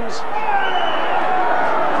Jones.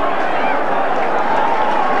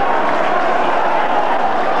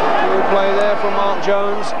 Good play there from Mark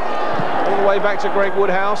Jones, all the way back to Greg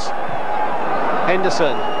Woodhouse.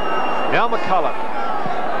 Henderson, now McCulloch.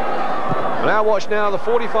 Now watch now, the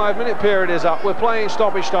 45-minute period is up. We're playing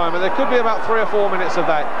stoppage time, and there could be about 3 or 4 minutes of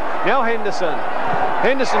that. Now Henderson.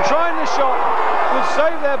 Henderson trying this shot. Good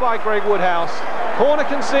save there by Greg Woodhouse. Corner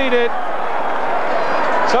conceded.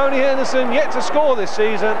 Tony Henderson yet to score this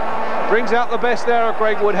season. Brings out the best there of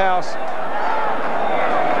Greg Woodhouse.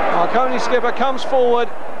 Marconi skipper comes forward.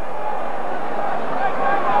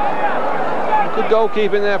 Good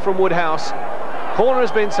goalkeeping there from Woodhouse. Corner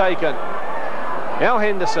has been taken. Now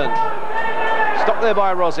Henderson. Stopped there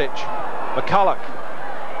by Rozic. McCulloch.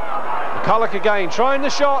 McCulloch again, trying the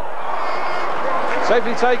shot.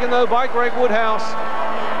 Safely taken though by Greg Woodhouse.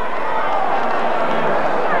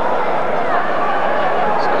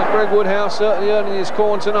 So Greg Woodhouse certainly earning his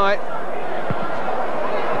corn tonight.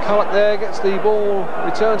 McCulloch there gets the ball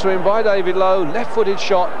returned to him by David Lowe. Left-footed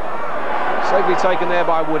shot. Safely taken there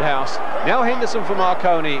by Woodhouse. Now Henderson for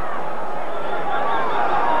Marconi.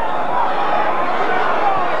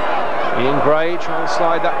 Ian Gray trying to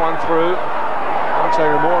slide that one through. Ante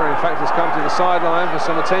Rumora, in fact, has come to the sideline for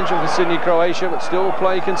some attention for Sydney, Croatia, but still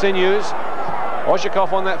play continues.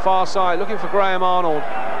 Odzakov on that far side, looking for Graham Arnold.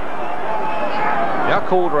 Now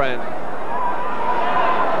Calderan.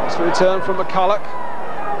 It's the return from McCulloch.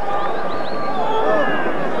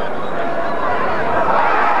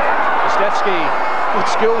 Good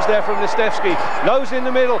skills there from Nistevski. Lowe's in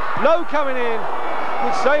the middle. Lowe coming in.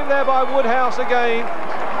 Good save there by Woodhouse again.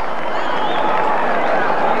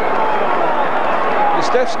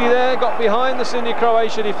 Nistevski there got behind the Sydney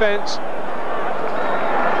Croatia defence.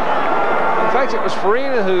 In fact, it was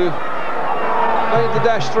Farina who made the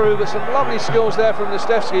dash through, but some lovely skills there from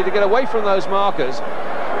Nistevski to get away from those markers.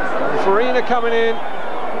 And Farina coming in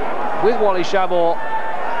with Wally Savor.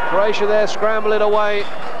 Croatia there scramble it away.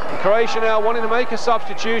 And Croatia now wanting to make a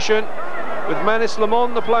substitution with Manis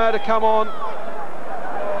Lemon, the player to come on.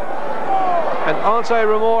 And Ante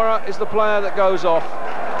Rumora is the player that goes off.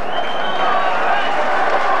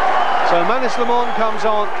 So Manis Lemon comes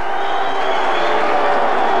on.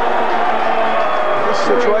 This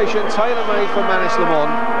situation tailor-made for Manis Lemon.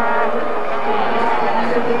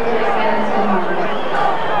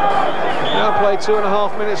 Now played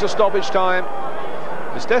 2.5 minutes of stoppage time.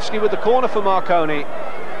 Nistevski with the corner for Marconi.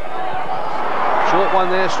 Short one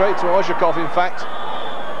there, straight to Odzakov, in fact.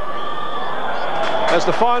 As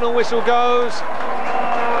the final whistle goes,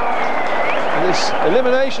 and this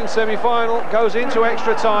elimination semi-final goes into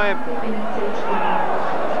extra time.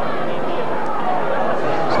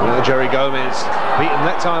 So now Gerry Gomez, beaten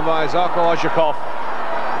that time by Zarko Odzakov.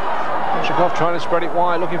 Odzakov trying to spread it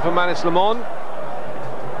wide, looking for Manis Lemon. The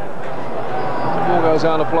ball goes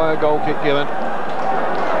out of play, a goal kick given.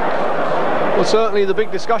 Well, certainly the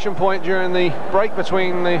big discussion point during the break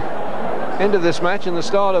between the end of this match and the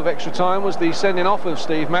start of extra time was the sending off of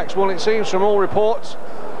Steve Maxwell. It seems from all reports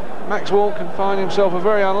Maxwell can find himself a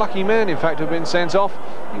very unlucky man, in fact, to have been sent off.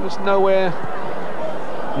 He was nowhere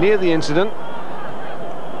near the incident.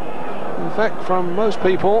 In fact, from most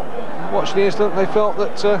people who watched the incident, they felt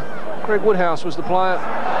that Greg Woodhouse was the player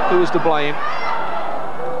who was to blame.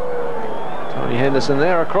 Tony Henderson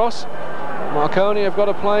there across. Marconi have got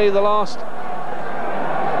to play the last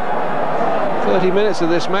 30 minutes of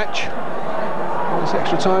this match, this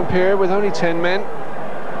extra time period, with only 10 men.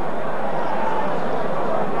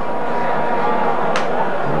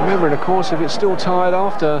 Remembering, of course, if it's still tied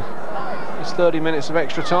after this 30 minutes of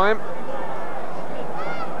extra time,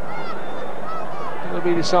 it'll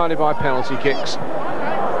be decided by penalty kicks.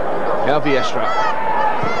 Now Vliestra.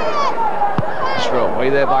 Vliestra away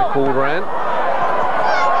there by Calderan.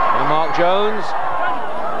 Now Mark Jones.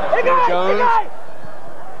 Jones.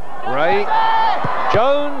 Ray.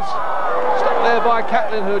 Jones. Stopped there by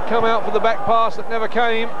Catlin, who had come out for the back pass that never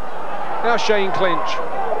came. Now Shane Clinch.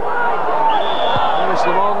 Manis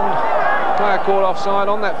Lemon, player caught offside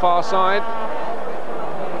on that far side.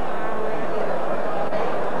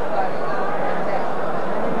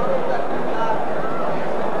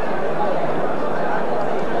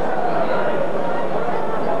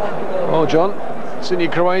 Well, John, Sydney,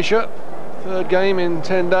 Croatia, third game in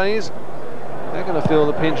 10 days. They're going to feel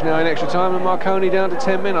the pinch now in extra time, and Marconi down to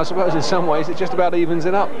 10 men. I suppose in some ways it just about evens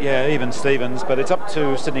it up. Yeah, even Stevens, but it's up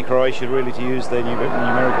to Sydney, Croatia really to use their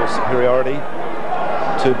numerical superiority,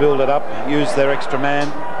 to build it up, use their extra man,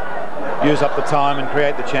 use up the time and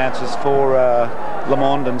create the chances for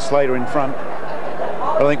Lamond and Slater in front.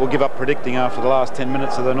 But I think we'll give up predicting after the last 10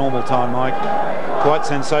 minutes of the normal time, Mike. Quite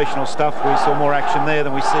sensational stuff. We saw more action there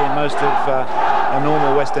than we see in most of our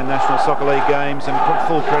normal Western National Soccer League games, and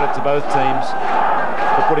full credit to both teams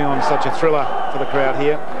for putting on such a thriller for the crowd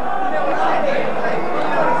here.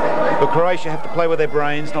 But Croatia have to play with their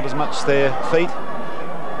brains, not as much their feet.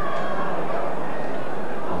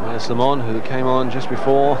 There's Lemon, who came on just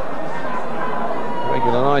before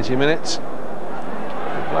regular 90 minutes.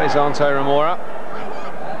 Plays Ante Rumora.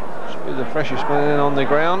 Should be the freshest man on the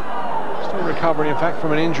ground. Still recovering, in fact,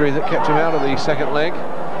 from an injury that kept him out of the second leg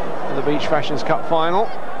of the Beach Fashions Cup final.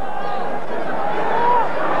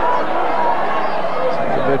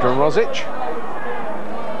 Vedran Rozic.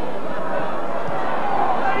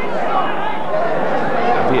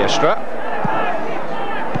 Vliestra.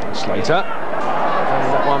 Slater.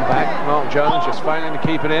 Getting that one back. Mark Jones just failing to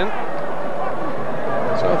keep it in.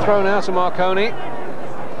 So a throw now to Marconi.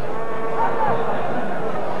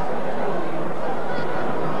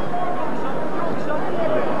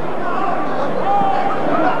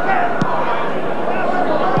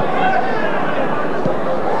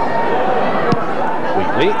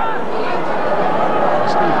 Wheatley.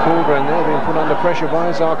 Calderan there being put under pressure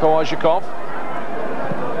by Zarko Odzakov.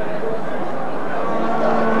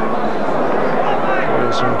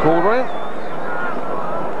 Henderson, Calderan.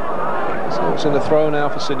 So it's in the throw now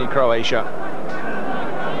for Sydney, Croatia.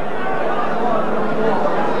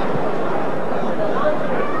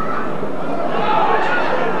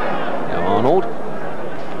 Now Arnold.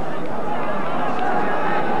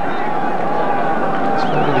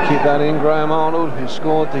 Struggling to keep that in. Graham Arnold, who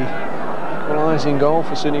scored the equalising goal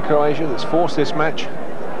for Sydney, Croatia, that's forced this match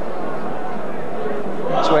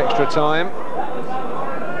to extra time.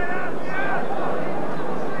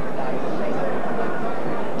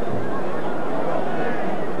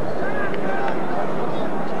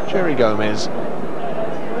 Gerry Gomez.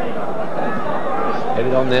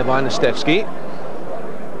 Headed on there by Nastevsky.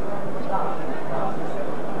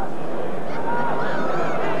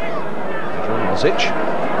 Rozic.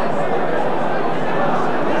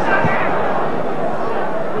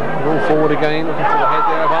 Forward again, looking for the head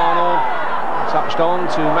there of Arnold. Touched on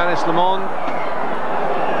to Manis Lemon.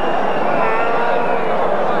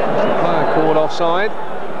 The player called offside.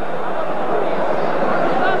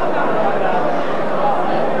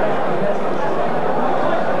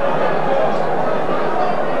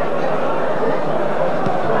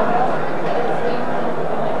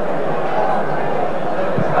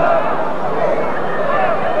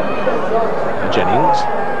 Jennings.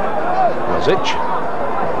 Rozic.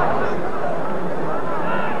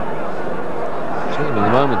 At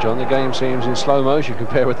the moment, John, the game seems in slow motion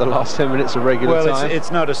compared with the last 10 minutes of regular time. Well,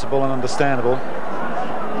 it's noticeable and understandable,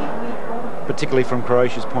 particularly from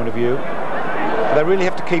Croatia's point of view. They really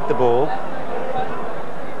have to keep the ball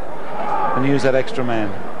and use that extra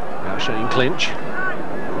man. Now showing Clinch.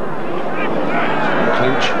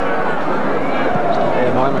 Clinch.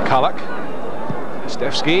 There by McCulloch.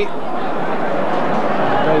 Stefsky.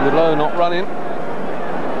 David Lowe not running.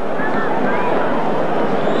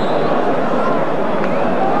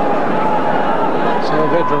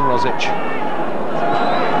 Vedran Rozic.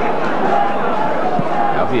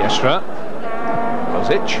 Now Vliestra.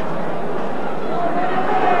 Rozic.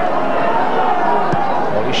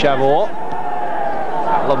 Wally Savor.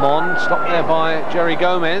 Lemon, stopped there by Gerry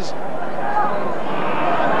Gomez.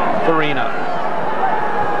 Farina.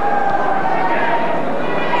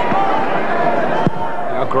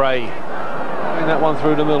 Now Gray. Putting that one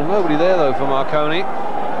through the middle. Nobody there though for Marconi.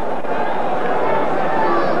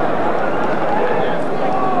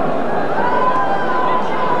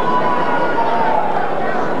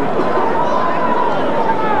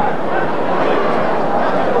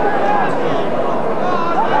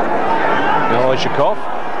 Odzakov.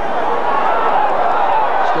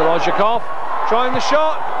 Still Odzakov. Trying the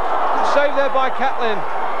shot. Saved there by Catlin.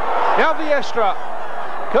 Now Vliestra.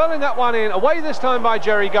 Curling that one in. Away this time by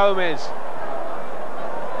Gerry Gomez.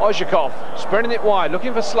 Odzakov spreading it wide.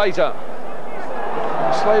 Looking for Slater.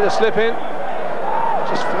 Slater slipping.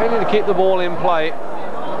 Just failing to keep the ball in play.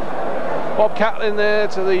 Bob Catlin there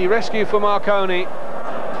to the rescue for Marconi.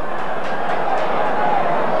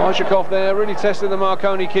 Odzakov there really testing the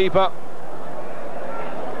Marconi keeper.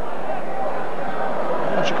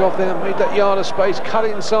 Off there, made that yard of space, cut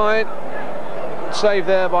it inside. Saved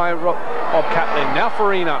there by Bob Catlin. Now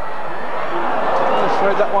Farina. Let's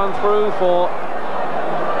thread that one through for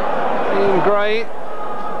Ian Gray.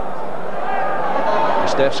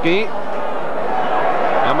 Stefsky.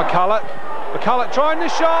 Now McCulloch. McCulloch trying the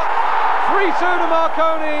shot. 3-2 to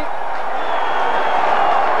Marconi.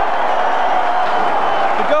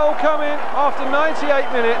 The goal coming after 98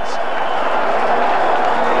 minutes.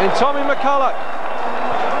 And Tommy McCulloch.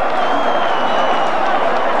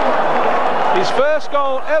 His first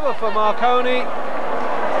goal ever for Marconi.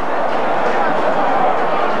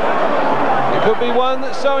 It could be one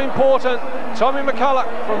that's so important. Tommy McCulloch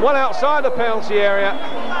from well outside the penalty area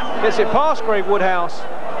gets it past Greg Woodhouse.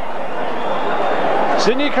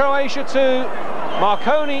 Sydney, Croatia 2,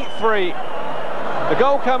 Marconi 3. The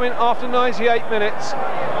goal coming after 98 minutes.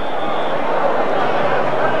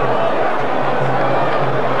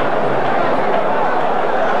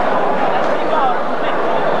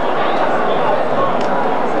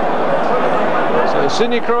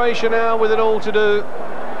 Sydney, Croatia now with it all to do.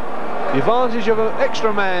 The advantage of an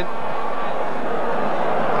extra man.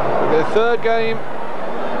 Their third game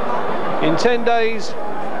In 10 days.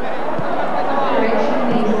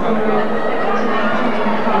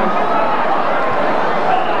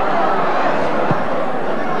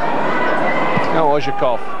 Now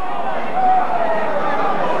Odzakov.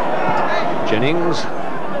 Jennings.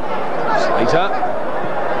 Slater.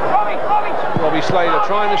 Robbie Slater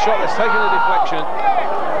trying the shot that's taken the deflection.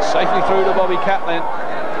 Safely through to Bobby Catlin.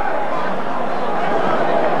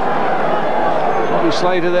 Robbie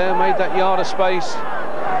Slater there made that yard of space.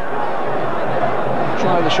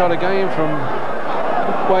 Tried the shot again from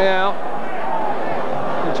way out.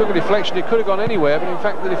 It took a deflection, it could have gone anywhere, but in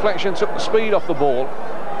fact the deflection took the speed off the ball.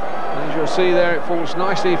 And as you'll see there, it falls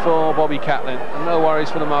nicely for Bobby Catlin, and no worries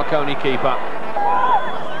for the Marconi keeper.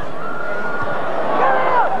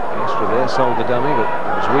 Vliestra there sold the dummy, but it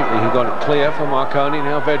was Wheatley who got it clear for Marconi.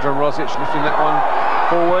 Now Vedran Rozic lifting that one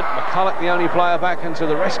forward. McCulloch the only player back, and to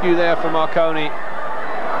the rescue there for Marconi.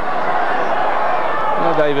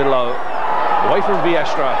 Now David Lowe. Away from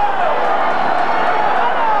Vliestra.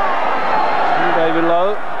 David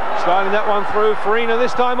Lowe sliding that one through. Farina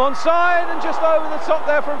this time onside, and just over the top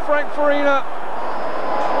there from Farina.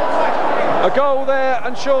 A goal there,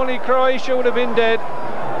 and surely Croatia would have been dead.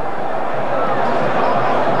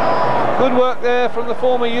 Good work there from the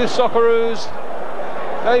former youth Socceroos,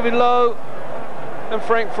 David Lowe and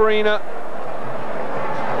Farina.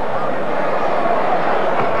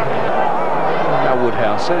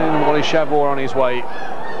 Woodhouse sending Wally Savor on his way.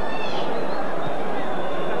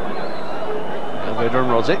 Now Vedran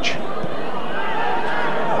Rozic.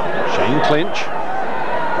 Clinch.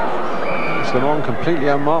 It's Lemon completely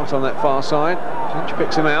unmarked on that far side. Clinch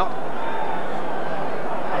picks him out.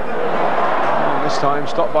 And this time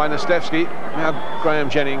stopped by Nastevski. Now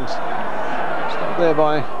Graham Jennings. Stopped there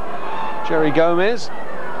by Gerry Gomez.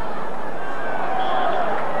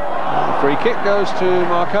 And the free kick goes to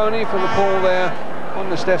Marconi for the ball there on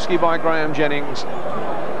Nastevski by Graham Jennings.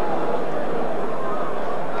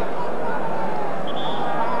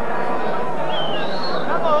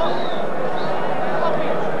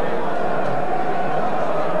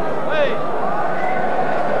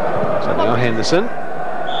 So now Henderson,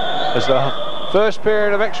 as the first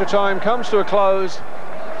period of extra time comes to a close.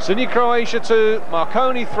 Sydney Croatia 2,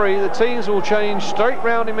 Marconi 3. The teams will change straight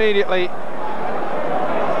round immediately.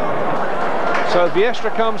 So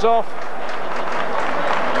Vliestra comes off.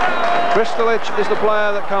 Kristalic is the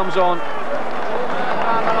player that comes on.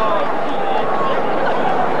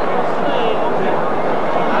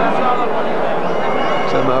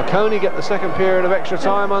 So Marconi get the second period of extra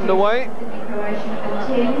time underway.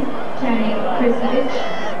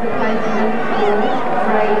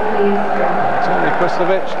 Tony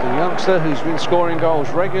Kristalic, the youngster who's been scoring goals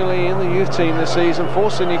regularly in the youth team this season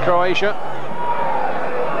for Sydney Croatia.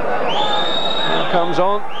 Now comes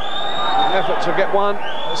on. Effort to get one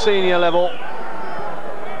at senior level.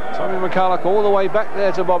 Tommy McCulloch all the way back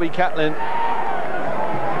there to Bobby Catlin.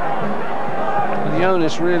 And the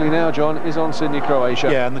onus really now, John, is on Sydney Croatia.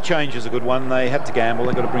 Yeah, and the change is a good one. They had to gamble.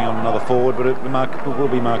 They've got to bring on another forward, but it will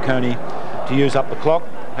be Marconi to use up the clock.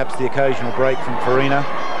 Perhaps the occasional break from Farina.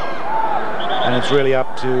 And it's really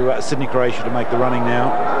up to Sydney Croatia to make the running now.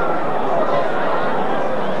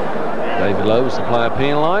 David Lowe is the player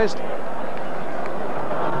penalised.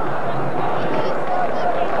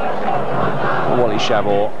 Wally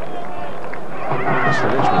Savor.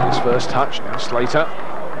 With his first touch. Now Slater.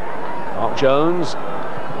 Mark Jones.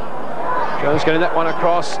 Jones getting that one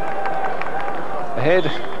across. Ahead.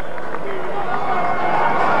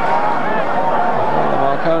 The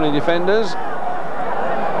Marconi defenders.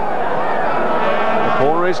 The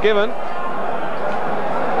corner is given.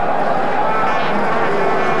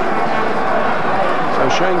 So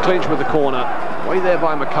Shane Clinch with the corner. Way there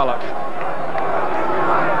by McCulloch.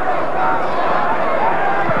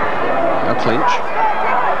 Clinch.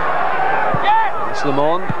 It's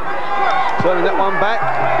Lemon turning that one back.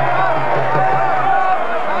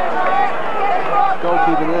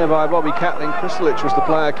 Goalkeeping there by Bobby Catlin. Kristalic was the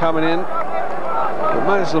player coming in. But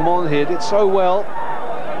Manis Lemon here did so well.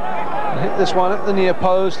 Hit this one at the near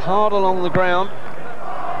post, hard along the ground.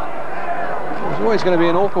 It was always going to be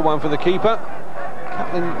an awkward one for the keeper.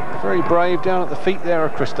 Catlin very brave down at the feet there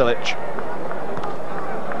of Kristalic.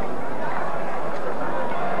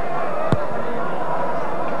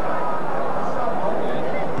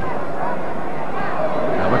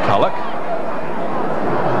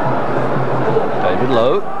 David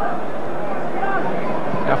Lowe.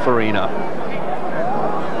 Now Farina.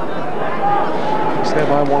 It's there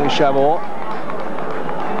by Wally Savor.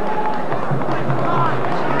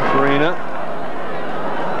 Farina.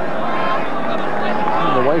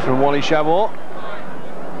 And away from Wally Savor.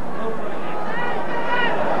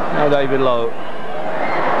 Now David Lowe.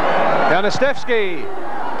 Now Nastevsky.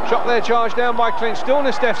 Shot there, charged down by Clinch. Still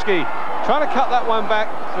Nastevsky. Trying to cut that one back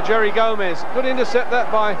for Gerry Gomez. Good intercept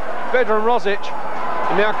that by Vedran Rozic.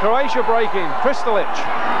 And now Croatia breaking. Kristalic.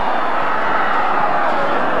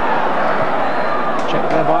 Check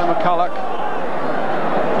there by McCulloch.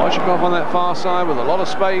 Odzakov on that far side with a lot of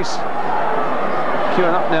space.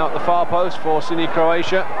 Queuing up now at the far post for Sydney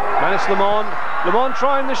Croatia. Manis Lemond. Lemond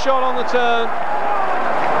trying the shot on the turn.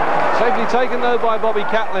 Safely taken though by Bobby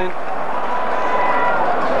Catlin.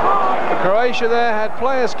 The Croatia there had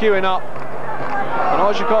players queuing up. And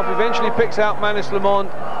Odzakov eventually picks out Manis Lemond.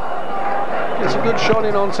 Gets a good shot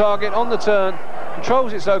in on target on the turn.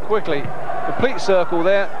 Controls it so quickly. Complete circle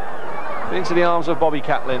there. Into the arms of Bobby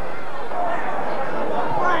Catlin.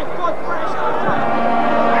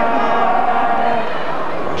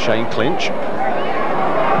 Shane Clinch.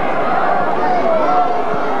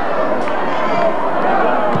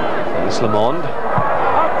 Manis Lemond.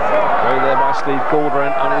 Very there by Steve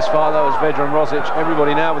Calderan, and his father was Vedran Rozic.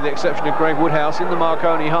 Everybody now, with the exception of Greg Woodhouse, in the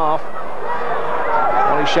Marconi half.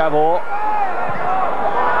 Wally Savor.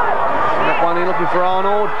 That one in looking for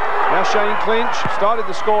Arnold. Now Shane Clinch started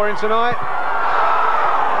the scoring tonight.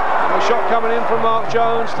 A shot coming in from Mark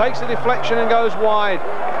Jones, takes the deflection and goes wide.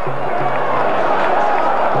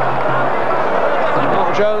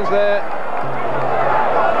 Mark Jones there,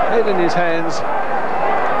 head in his hands.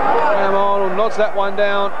 Graham Arnold nods that one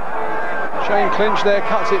down. Shane Clinch there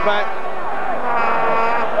cuts it back.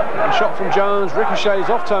 A shot from Jones, ricochets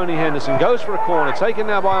off Tony Henderson, goes for a corner, taken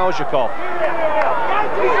now by Odzakov.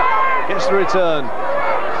 Gets the return.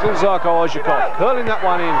 Still Zarko Odzakov, curling that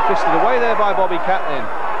one in, fisted away there by Bobby Catlin.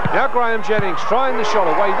 Now Graham Jennings trying the shot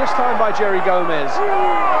away, this time by Gerry Gomez.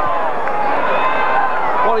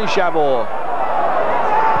 Wally Savor.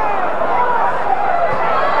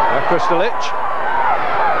 Now Kristalic.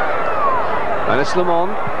 Manis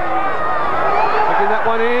Lemond. Picking that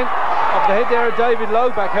one in. Up the head there of David Lowe,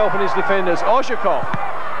 back helping his defenders. Odzakov.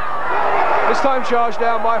 This time charged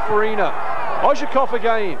down by Farina. Odzakov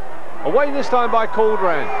again. Away this time by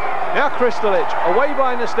Calderan. Now Kristalic, away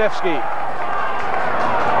by Nastevsky.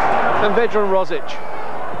 And Vedran Rozic. Lifting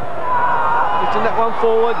that one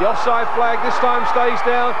forward, the offside flag this time stays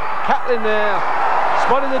down. Catlin there,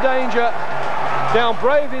 spotting the danger. Down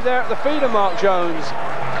bravely there at the feet of Mark Jones.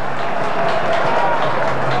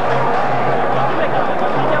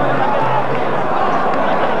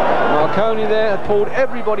 Marconi there had pulled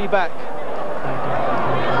everybody back.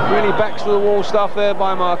 Really backs to the wall stuff there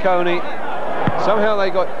by Marconi. Somehow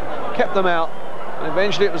they kept them out. And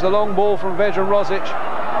eventually it was the long ball from Vedran Rozic.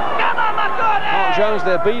 Mark Jones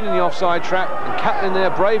there beating the offside trap, and Catlin there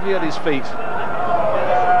bravely at his feet.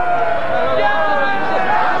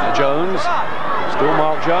 Jones, still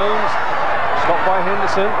Mark Jones, stopped by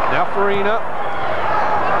Henderson, now Farina.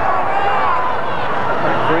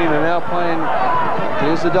 Farina now playing,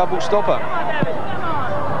 here's the double stopper.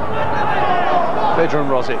 Vedran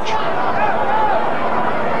Rozic.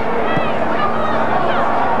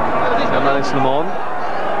 Now Manis Lemond.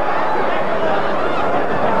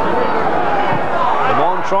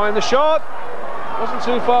 Lemond trying the shot. Wasn't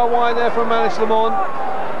too far wide there from Manis Lemond.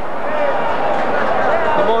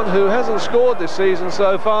 Lemond, who hasn't scored this season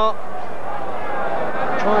so far.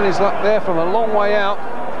 Trying his luck there from a long way out.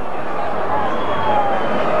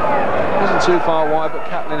 Wasn't too far wide, but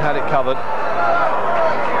Catlin had it covered.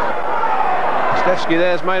 Nastevsky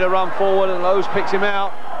there's made a run forward and Lowe's picks him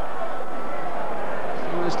out.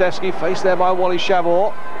 Nastevsky faced there by Wally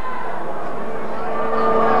Savor.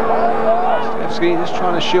 Nastevsky just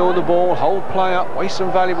trying to shield the ball, hold play up, waste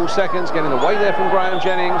some valuable seconds, getting away there from Graham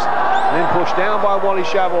Jennings, and then pushed down by Wally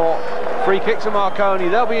Savor. Free kick to Marconi,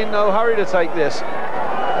 they'll be in no hurry to take this.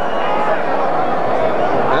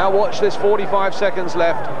 Now watch this, 45 seconds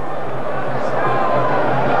left.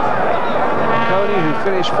 Marconi, who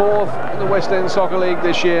finished 4th in the West End Soccer League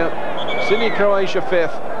this year. Sydney, Croatia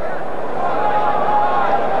 5th.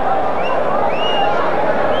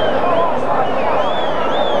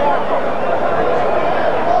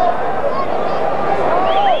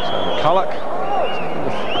 So McCulloch taking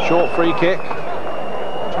the short free kick.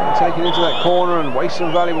 Trying to take it into that corner and waste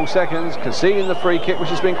some valuable seconds. Conceding the free kick, which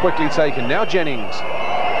has been quickly taken. Now Jennings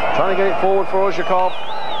trying to get it forward for Odzakov.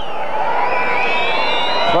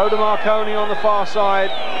 Throw to Marconi on the far side.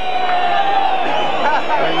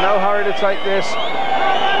 In no hurry to take this.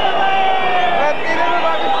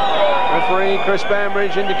 Referee Chris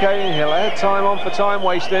Bambridge indicating he'll add time on for time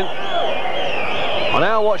wasting. On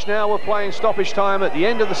our watch now, we're playing stoppage time at the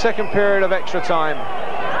end of the second period of extra time.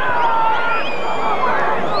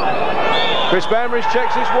 Chris Bambridge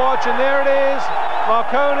checks his watch, and there it is.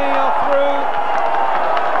 Marconi are through,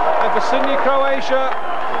 and for Sydney, Croatia,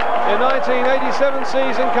 the 1987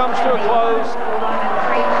 season comes to a close.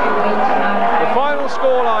 The final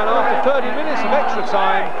scoreline after 30 minutes of extra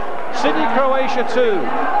time, Sydney, Croatia 2,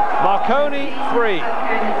 Marconi 3.